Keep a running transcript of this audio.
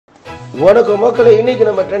வணக்கம் மக்களே, இன்னைக்கு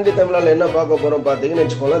நம்ம ட்ரெண்டி தமிழால என்ன பார்க்க போறோம் பார்த்தீங்கன்னு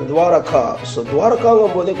வச்சுக்கோங்களேன், துவாரகா. ஸோ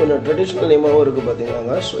துவாரகாங்கும் போதே கொஞ்சம் ட்ரெடிஷ்னல் நேமாகவும் இருக்குது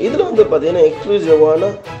பார்த்தீங்கன்னாங்க. ஸோ இதில் வந்து பார்த்தீங்கன்னா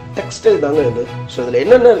எக்ஸ்க்ளூசிவான டெக்ஸ்டைல் தாங்க இது. ஸோ இதில்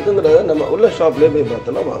என்னென்ன இருக்குங்கிறத நம்ம உள்ள ஷாப்லேயே போய்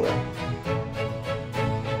பார்த்தோன்னா வாங்க.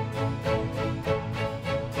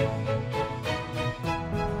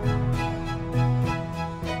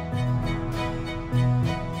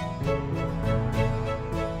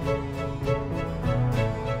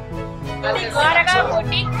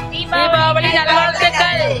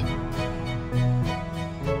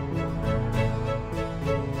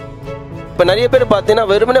 இப்போ நிறைய பேர் பார்த்தீங்கன்னா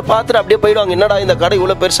வெறுமனே பார்த்துட்டு அப்படியே போயிடுவாங்க, என்னடா இந்த கடை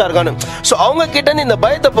இவ்வளோ பெருசாக இருக்கான்னு. ஸோ அவங்க கிட்ட இந்த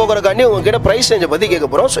பயத்தை போகிறக்காண்டி உங்ககிட்ட ப்ரைஸ் ரேஞ்சை பற்றி கேட்க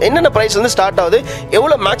போகிறோம். ஸோ என்னென்ன ப்ரைஸ் வந்து ஸ்டார்ட் ஆகுது,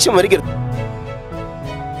 எவ்வளோ மேக்ஸிமம் வரைக்கும்.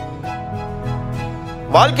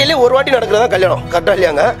 வாழ்க்கையிலே ஒரு வாட்டி நடக்கிறதா கல்யாணம், கரெக்டாக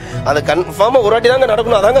இல்லையாங்க? அது கன்ஃபார்மாக ஒரு வாட்டி தாங்க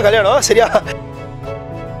நடக்கணும், அதாங்க கல்யாணம், சரியா?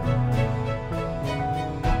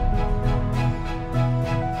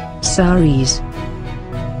 Saris,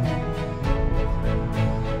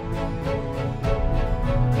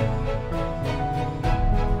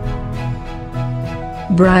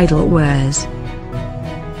 bridal wears,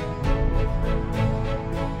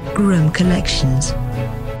 groom collections,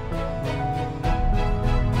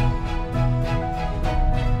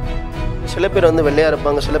 சில பேர் வந்து வெள்ளையாக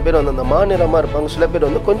இருப்பாங்க, சில பேர் வந்து அந்த மாநிறமாக இருப்பாங்க, சில பேர்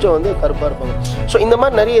வந்து கொஞ்சம் வந்து கருப்பாக இருப்பாங்க. ஸோ இந்த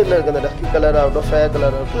மாதிரி நிறைய இதில் இருக்குது, அந்த டஸ்கி கலர் ஆகட்டும், ஃபேர்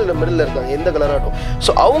கலர் ஆகட்டும், இல்லை மிடில் இருக்காங்க எந்த கலர் ஆகட்டும்.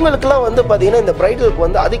 ஸோ அவங்களுக்குலாம் வந்து பார்த்தீங்கன்னா இந்த பிரைடலுக்கு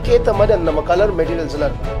வந்து அதுக்கேற்ற மாதிரி அந்த நம்ம கலர்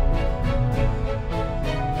மெட்டீரியல்ஸ்லாம் இருக்கும்.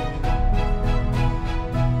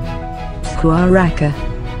 Dhwaraka,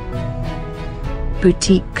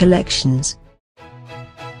 boutique collections,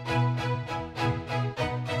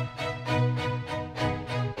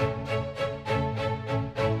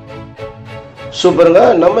 சூப்பருங்க.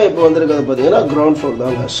 நம்ம இப்போ வந்திருக்கிறது பார்த்தீங்கன்னா கிரவுண்ட் ஃப்ளோர்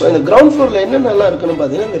தாங்க. ஸோ இந்த கிரவுண்ட் ஃப்ளோரில் என்னென்னலாம் இருக்குன்னு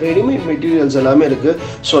பார்த்தீங்கன்னா இந்த ரெடிமேட் மெட்டீரியல்ஸ் எல்லாமே இருக்குது.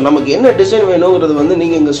 ஸோ நமக்கு என்ன டிசைன் வேணுங்கிறது வந்து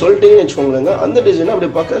நீங்கள் இங்கே சொல்லிட்டீங்கன்னு வச்சுக்கோங்களேங்க, அந்த டிசைனை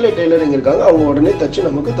அப்படி பக்கத்தில் டெய்லரிங் இருக்காங்க, அவங்க உடனே தச்சு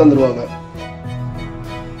நமக்கு தந்துடுவாங்க.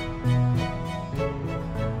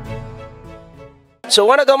 ஸோ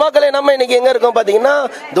வணக்கம் மக்களே, நம்ம இன்றைக்கி எங்கே இருக்கோம் பார்த்தீங்கன்னா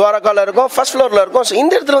துவாரகாவில் இருக்கோம், ஃபர்ஸ்ட் ஃப்ளோரில் இருக்கோம். ஸோ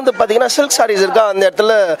இந்த இடத்துல வந்து பார்த்தீங்கன்னா சில்க் சாரீஸ் இருக்கா, அந்த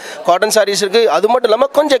இடத்துல காட்டன் சாரீஸ் இருக்குது, அது மட்டும்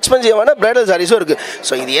இல்லாமல் கொஞ்சம் எக்ஸ்பென்சிவான பிரைடல் சாரீஸும் இருக்குது.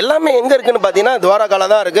 ஸோ இது எல்லாமே எங்கே இருக்குன்னு பார்த்தீங்கன்னா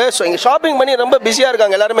துவாரகாவில் தான் இருக்குது. ஸோ இங்கே ஷாப்பிங் பண்ணி ரொம்ப பிஸியாக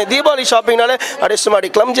இருக்காங்க எல்லாருமே. தீபாவளி ஷாப்பிங்னாலே அடிஸ்டமாடி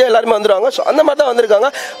கிளம்ஜியாக எல்லாருமே வந்துடுவாங்க. ஸோ அந்த மாதிரி தான் வந்திருக்காங்க.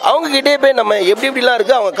 அவங்ககிட்டே போய் நம்ம எப்படிலாம்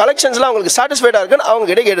இருக்குது, அவங்க கலெக்ஷன்ஸ்லாம் அவங்களுக்கு சாட்டிஸ்ஃபைடாக இருக்குன்னு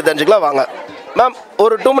அவங்ககிட்ட கேட்டு தெரிஞ்சுக்கலாம் வாங்க. மேம்,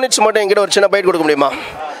 ஒரு 2 மினிட்ஸ் மட்டும் என்கிட்ட ஒரு சின்ன பைட் கொடுக்க முடியுமா?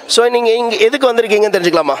 ஸோ நீங்கள் இங்கே எதுக்கு வந்திருக்கீங்கன்னு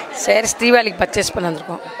தெரிஞ்சுக்கலாமா? சரி, தீபாவளிக்கு பர்ச்சேஸ் பண்ண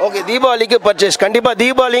வந்திருக்கோம். ஓகே, தீபாவளிக்கு பர்ச்சேஸ். கண்டிப்பாக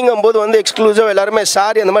தீபாவளிங்கும் போது வந்து எக்ஸ்க்ளூசிவ் எல்லாருமே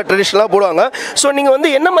சாரி அந்த மாதிரி ட்ரெடிஷ்னலாக போடுவாங்க. ஸோ நீங்கள் வந்து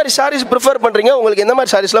என்ன மாதிரி சாரீஸ் ப்ரிஃபர் பண்ணுறீங்க, உங்களுக்கு எந்த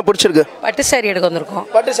மாதிரி சாரீஸ்லாம் பிடிச்சிருக்கு? பட்டு சாரி எடுக்க வந்திருக்கோம்.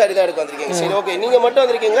 பட்டு சாரி தான் எடுக்க வந்திருக்கீங்க. சரி, ஓகே. நீங்கள் மட்டும்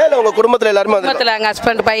வந்திருக்கீங்களா இல்லை உங்கள் குடும்பத்தில் எல்லாருமே குடும்பத்தில் எங்கள்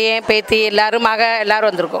ஹஸ்பண்ட், பையன், பேத்தி எல்லாரும்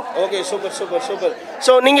எல்லாரும் வந்திருக்கோம். Okay, super super super.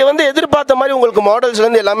 So நீங்கள் வந்து எதிர்பார்த்த மாதிரி உங்களுக்கு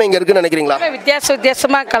மாடல்ஸ்லேருந்து எல்லாமே இங்கே இருக்குன்னு நினைக்கிறீங்களா?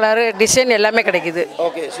 வித்தியாசமாக கலர் டிசைன் எல்லாமே கிடைக்குது.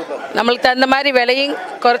 Okay, super. நம்மளுக்கு தகுந்த மாதிரி விலையும்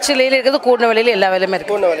குறைச்சிலையும் இருக்குது, கூடின விலையில எல்லா விலையுமே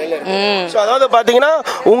இருக்குது. ஸோ அதாவது பார்த்தீங்கன்னா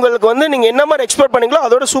உங்களுக்கு வந்து நீங்கள் என்ன மாதிரி எக்ஸ்பெக்ட் பண்ணீங்களோ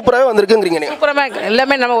அதோட சூப்பராகவே வந்திருக்குங்கிறீங்க. சூப்பராக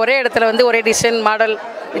எல்லாமே நம்ம ஒரே இடத்துல வந்து ஒரே டிசைன் மாடல்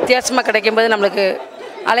வித்தியாசமாக கிடைக்கும்போது நம்மளுக்கு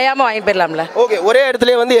அலையாமல் வாங்கி போயிடலாம்ல. ஓகே, ஒரே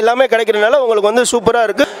இடத்துல வந்து எல்லாமே கிடைக்கிறதுனால உங்களுக்கு வந்து சூப்பராக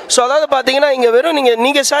இருக்குது. ஸோ அதாவது பார்த்தீங்கன்னா இங்கே வெறும்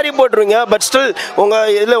நீங்கள் சாரி போட்டுருவீங்க, பட் ஸ்டில்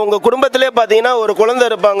உங்கள் இதில் உங்கள் குடும்பத்திலே பார்த்தீங்கன்னா ஒரு குழந்தை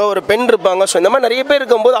இருப்பாங்க, ஒரு பெண் இருப்பாங்க. ஸோ இந்த மாதிரி நிறைய பேர்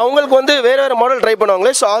இருக்கும்போது அவங்களுக்கு வந்து வேறு மாடல் ட்ரை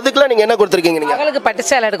பண்ணுவாங்களே. ஸோ அதுக்கெலாம் நீங்கள் என்ன கொடுத்துருக்கீங்க? நீங்கள் அவங்களுக்கு பட்டு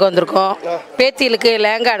சேலை எடுக்க வந்திருக்கோம், பேத்திகளுக்கு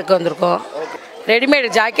லேங்கா எடுக்க வந்திருக்கோம், ரெடிமேடு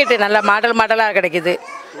ஜாக்கெட்டு நல்லா மாடலாக கிடைக்குது,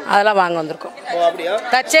 அதெல்லாம் வாங்க வந்திருக்கோம்.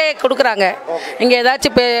 தச்சே கொடுக்குறாங்க. இங்கே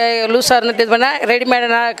ஏதாச்சும் இப்போ லூஸாக இருந்துட்டு இது பண்ணால்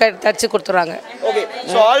ரெடிமேடாக தச்சு கொடுத்துருவாங்க. ஓகே,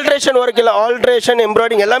 ஸோ ஆல்ட்ரேஷன் ஒர்க் இல்லை, ஆல்ட்ரேஷன்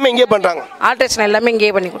எம்ப்ராய்டிங் எல்லாமே இங்கே பண்ணுறாங்க. ஆல்ட்ரேஷன் எல்லாமே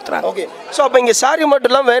இங்கேயே பண்ணி கொடுத்துறாங்க. ஓகே, ஸோ அப்போ இங்கே சாரி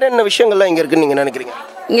மட்டும் இல்லாமல் வேறு என்ன விஷயங்கள்லாம் இங்கே இருக்குன்னு நீங்கள் நினைக்கிறீங்க?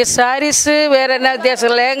 இங்கே சாரீஸு வேறு என்ன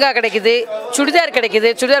வித்தியாசம், லேங்கா கிடைக்குது, சுடிதார்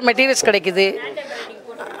கிடைக்குது, சுடிதார் மெட்டீரியல்ஸ் கிடைக்குது,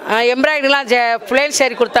 எம்ப்ராய்டரிலாம் பிளேன்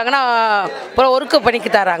சேரீ கொடுத்தாங்கன்னா அப்புறம் ஒர்க்கு பண்ணிக்கு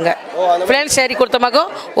தராங்க. பிளேன் சேரீ கொடுத்தமாக்கும்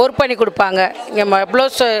ஒர்க் பண்ணி கொடுப்பாங்க. இங்கே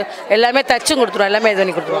ப்ளவுஸ் எல்லாமே தச்சும் கொடுத்துருவோம், எல்லாமே இது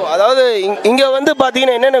பண்ணி கொடுத்துருவோம். அதாவது இங்கே வந்து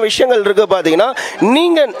பார்த்தீங்கன்னா என்னென்ன விஷயங்கள் இருக்குது பார்த்தீங்கன்னா,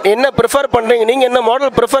 நீங்கள் என்ன ப்ரிஃபர் பண்ணுறீங்க, நீங்கள் என்ன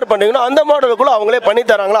மாடல் ப்ரிஃபர் பண்ணுறீங்களோ அந்த மாடலுக்குள்ள அவங்களே பண்ணி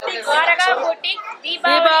தராங்களா?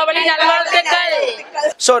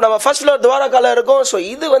 ஸோ நம்ம ஃபர்ஸ்ட் ஃப்ளோர் துவாரகாவில் இருக்கோம். ஸோ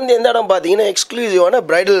இது வந்து எந்த இடம் பார்த்தீங்கன்னா எக்ஸ்க்ளூசிவான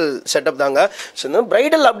பிரைடல் செட்டப் தாங்க. ஸோ இந்த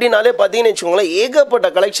பிரைடல் அப்படின்னாலே பார்த்தீங்கன்னு வச்சுக்கோங்களேன், ஏகப்பட்ட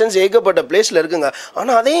கலெக்ஷன்ஸ் ஏகப்பட்ட பிளேஸில் இருக்குங்க.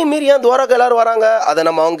 ஆனால் அதே மீறி ஏன் துவாரகா எல்லாரும் வராங்க, அதை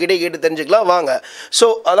நம்ம அவங்ககிட்ட கேட்டு தெரிஞ்சுக்கலாம் வாங்க. ஸோ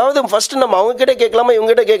அதாவது ஃபஸ்ட்டு நம்ம அவங்ககிட்ட கேட்கலாமா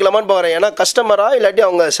இவங்ககிட்ட கேட்கலாமான்னு பார்க்குறேன். ஏன்னா கஸ்டமரா இல்லாட்டி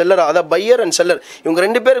அவங்க செல்லரா, அதாவது பையர் அண்ட் செல்லர், இவங்க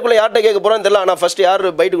 2 பேருக்குள்ளே யார்கிட்ட கேட்க போகிறான்னு தெரியல. ஆனால் ஃபஸ்ட்டு யார்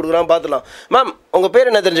பைட்டு கொடுக்குறான்னு பார்த்துலாம். மேம், உங்கள்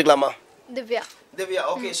பேர் என்ன தெரிஞ்சுக்கலாமா? திவ்யா. திவ்யா,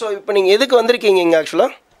 ஓகே. ஸோ இப்போ நீங்கள் எதுக்கு வந்திருக்கீங்க இங்கே?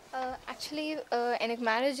 ஆக்சுவலாக ஆக்சுவலி எனக்கு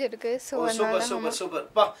மேரேஜ் இருக்கு ஸோ சூப்பர்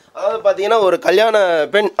அதாவது பார்த்தீங்கன்னா ஒரு கல்யாண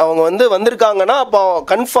பெண் அவங்க வந்திருக்காங்கன்னா அப்போ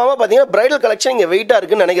கன்ஃபார்மாக பார்த்தீங்கன்னா பிரைடல் கலெக்ஷன் இங்கே வெயிட்டாக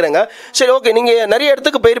இருக்குன்னு நினைக்கிறேங்க. சரி, ஓகே, நீங்கள் நிறைய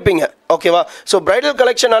இடத்துக்கு போயிருப்பீங்க, ஓகேவா? ஸோ பிரைடல்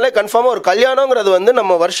கலெக்ஷனாலே கன்ஃபார்மாக ஒரு கல்யாணங்கிறது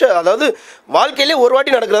நம்ம அதாவது வாழ்க்கையிலே ஒரு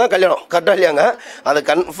வாட்டி நடக்கிறதா கல்யாணம், கரெக்டாக இல்லையாங்க? அது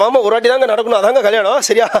கன்ஃபார்மாக ஒரு வாட்டி தாங்க நடக்கணும், அதாங்க கல்யாணம்,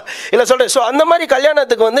 சரியா? இல்லை சொல்கிறேன். ஸோ அந்த மாதிரி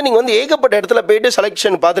கல்யாணத்துக்கு நீங்கள் ஏகப்பட்ட இடத்துல போயிட்டு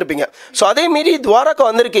செலெக்ஷன் பார்த்துருப்பீங்க. ஸோ அதே மீறி துவாரகா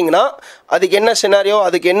வந்திருக்கீங்கன்னா அதுக்கு என்ன சினாரியோ,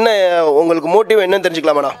 அதுக்கு என்ன உங்களுக்கு மோட்டிவ் என்னன்னு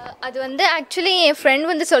தெரிஞ்சுக்கலாமா? அது ஆக்சுவலி என்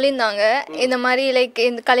ஃப்ரெண்ட் சொல்லியிருந்தாங்க இந்த மாதிரி லைக்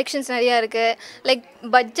இந்த கலெக்ஷன்ஸ் நிறையா இருக்குது, லைக்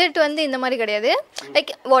பட்ஜெட் இந்த மாதிரி கிடையாது,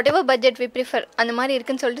 like what ever budget we prefer அந்த மாதிரி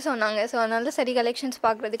இருக்குன்னு சொல்லிட்டு சொன்னாங்க. ஸோ அதனால சரி கலெக்ஷன்ஸ்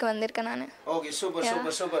பார்க்குறதுக்கு வந்திருக்கேன் நான். Okay,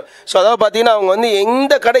 super. ஸோ அதாவது பார்த்தீங்கன்னா அவங்க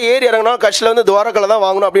எந்த கடை ஏறி இறங்கினாலும் கட்சியில் துவாரகாவில் தான்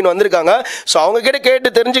வாங்கணும் அப்படின்னு வந்திருக்காங்க. ஸோ அவங்க கிட்ட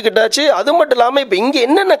கேட்டு தெரிஞ்சுக்கிட்டாச்சு. அது மட்டும் இல்லாமல் இப்போ இங்கே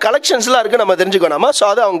என்னென்ன கலெக்ஷன்ஸ்லாம் இருக்குது நம்ம தெரிஞ்சுக்கணுமா? ஸோ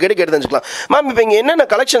அதை அவங்க கிட்ட கேட்டு தெரிஞ்சுக்கலாம். மேம், இப்போ இங்கே என்னென்ன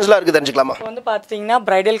கலெக்ஷன்ஸ்லாம் இருக்குது தெரிஞ்சுக்கலாமா? பார்த்தீங்கன்னா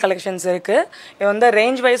பிரைடல் கலெக்ஷன்ஸ் இருக்குது. இது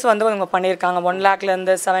ரேஞ்ச் வைஸ் அவங்க பண்ணியிருக்காங்க. 1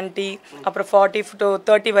 lakhலேருந்து 70 அப்புறம் 40 to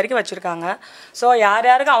 30 வரைக்கும் வச்சுருக்காங்க. ஸோ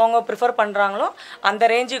யாருக்கு அவங்க ப்ரிஃபர் பண்ணுறாங்களோ அந்த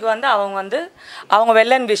ரேஞ்சுக்கு அவங்க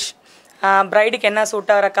வெல் அண்ட் விஷ் பிரைடுக்கு என்ன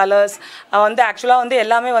சூட் ஆகிற கலர்ஸ் ஆக்சுவலாக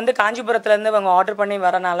எல்லாமே காஞ்சிபுரத்துலேருந்து இவங்க ஆர்டர் பண்ணி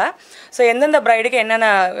வரனால ஸோ எந்தெந்த பிரைடுக்கு என்னென்ன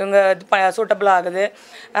இவங்க சூட்டபிள் ஆகுது,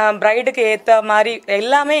 பிரைடுக்கு ஏற்ற மாதிரி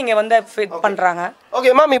எல்லாமே இங்கே ஃபிட் பண்ணுறாங்க.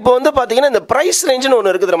 ஓகே மேம், இப்போ பார்த்தீங்கன்னா இந்த ப்ரைஸ் ரேஞ்சுன்னு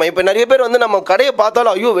ஒன்று இருக்குது. நம்ம இப்போ நிறைய பேர் நம்ம கடையை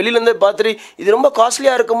பார்த்தாலும் ஐயோ வெளியிலேருந்து பார்த்துட்டு இது ரொம்ப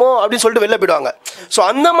காஸ்ட்லியாக இருக்குமோ அப்படின்னு சொல்லிட்டு வெளில போயிடுவாங்க. ஸோ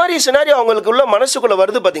அந்த மாதிரி சினாரியோ அவங்களுக்குள்ள மனசுக்குள்ளே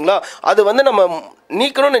வருது பார்த்தீங்களா? அது நம்ம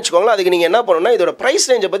நீக்கணும்னு வச்சுக்கோங்களேன். அதுக்கு நீங்கள் என்ன பண்ணணும்னா இதோட ப்ரைஸ்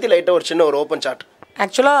ரேஞ்சை பற்றி லைட்டாக ஒரு சின்ன ஒரு ஓப்பன் சார்ட்.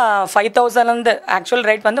 ஆக்சுவலாக 5,000லேருந்து ஆக்சுவல்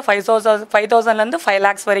ரேட் 5,000லேருந்து 5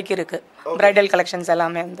 lakhs வரைக்கும் இருக்குது பிரைடல் கலெக்ஷன்ஸ்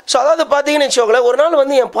எல்லாமே. ஸோ அதாவது பார்த்தீங்கன்னு வச்சுக்கோங்களேன், ஒரு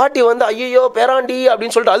நாள் என் பாட்டி ஐயோ பேராண்டி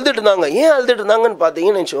அப்படின்னு சொல்லிட்டு அழுதுட்டு இருந்தாங்க. ஏன் அழுதுட்டு இருந்தாங்கன்னு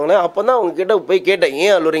பார்த்தீங்கன்னு வச்சுக்கோங்களேன், அப்போ தான் அவங்க கிட்ட போய் கேட்டேன்,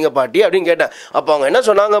 ஏன் அழுறீங்க பாட்டி அப்படின்னு கேட்டேன். அப்போ அவங்க என்ன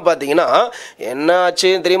சொன்னாங்க பார்த்தீங்கன்னா, என்ன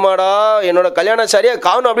ஆச்சு தெரியுமாடா, என்னோட கல்யாண சாரியை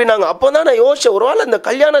காணும் அப்படின்னாங்க. அப்போ தான் நான் யோசிச்சேன், ஒரு வேளை இந்த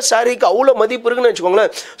கல்யாண சாரிக்கு அவ்வளோ மதிப்பு இருக்குன்னு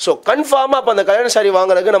வச்சுக்கோங்களேன். ஸோ கன்ஃபார்மாக அப்போ அந்த கல்யாண சாரி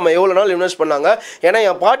வாங்குறதுக்கு நம்ம எவ்வளோ நாள் இன்வெஸ்ட் பண்ணாங்க. ஏன்னா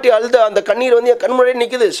என் பாட்டி அழுது அந்த கண்ணீர் என் கண் முன்னாடி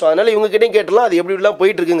நிற்குது. ஸோ அதனால் இவங்க கிட்டே கேட்டலாம் அது எப்படிலாம்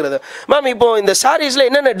போயிட்டு இருக்குங்கிறது. மேம், இப்போ இந்த சாரீஸில்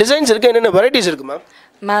என்னென்ன டிசைன்ஸ் இருக்குது, என்னென்ன வெரைட்டிஸ் இருக்குது?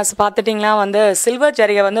 மேஸ் பார்த்துட்டிங்கன்னா சில்வர்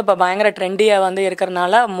ஜரிகை இப்போ பயங்கர ட்ரெண்டியாக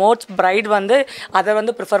இருக்கிறனால மோஸ்ட் பிரைட் அதை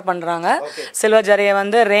ப்ரிஃபர் பண்ணுறாங்க. Silver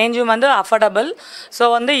ஜரிகை ரேஞ்சும் affordable. ஸோ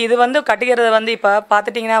இது கட்டிக்கிறது இப்போ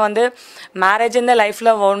பார்த்துட்டிங்கன்னா மேரேஜ் இந்த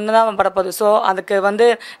லைஃப்பில் ஒன்று தான் படப்போகுது. ஸோ அதுக்கு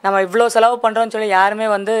நம்ம இவ்வளோ செலவு பண்ணுறோன்னு சொல்லி யாருமே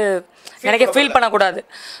எனக்கு ஃபீல் பண்ணக்கூடாது.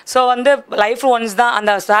 ஸோ லைஃப் ஒன்ஸ் தான்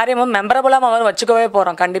அந்த சாரி மெமரபுளாக நம்ம வச்சுக்கவே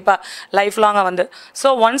போகிறோம் கண்டிப்பாக லைஃப் லாங்காக ஸோ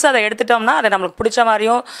ஒன்ஸ் அதை எடுத்துட்டோம்னா அதை நம்மளுக்கு பிடிச்ச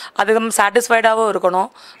மாதிரியும் அதுக்கு சாட்டிஸ்ஃபைடாகவும் இருக்கணும்.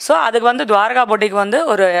 ஸோ அதுக்கு துவாரகா போட்டிக்கு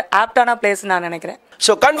ஒரு ஆப்டான பிளேஸ் நான் நினைக்கிறேன்.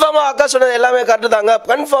 ஸோ கன்ஃபார்மாக அக்கா சொன்னது எல்லாமே கரெக்டு தாங்க.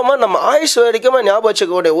 கன்ஃபார்மாக நம்ம ஆயுஷ் வரைக்கும் ஞாபகம்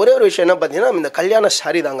வச்சுக்கக்கூடிய ஒரே ஒரு விஷயம் என்ன பார்த்தீங்கன்னா இந்த கல்யாண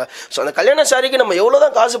சாரி தாங்க. ஸோ அந்த கல்யாண சாரிக்கு நம்ம எவ்வளோ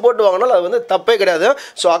தான் காசு போட்டு வாங்கினாலும் அது தப்பே கிடையாது.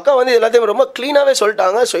 ஸோ அக்கா எல்லாத்தையும் ரொம்ப க்ளீனாகவே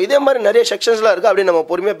சொல்லிட்டாங்க. ஸோ இதே மாதிரி நிறைய செக்ஷன்ஸ்லாம் இருக்குது. அப்படி நம்ம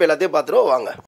பொறுமையாக போய் எல்லாத்தையும் பார்த்துருவோம் வாங்க.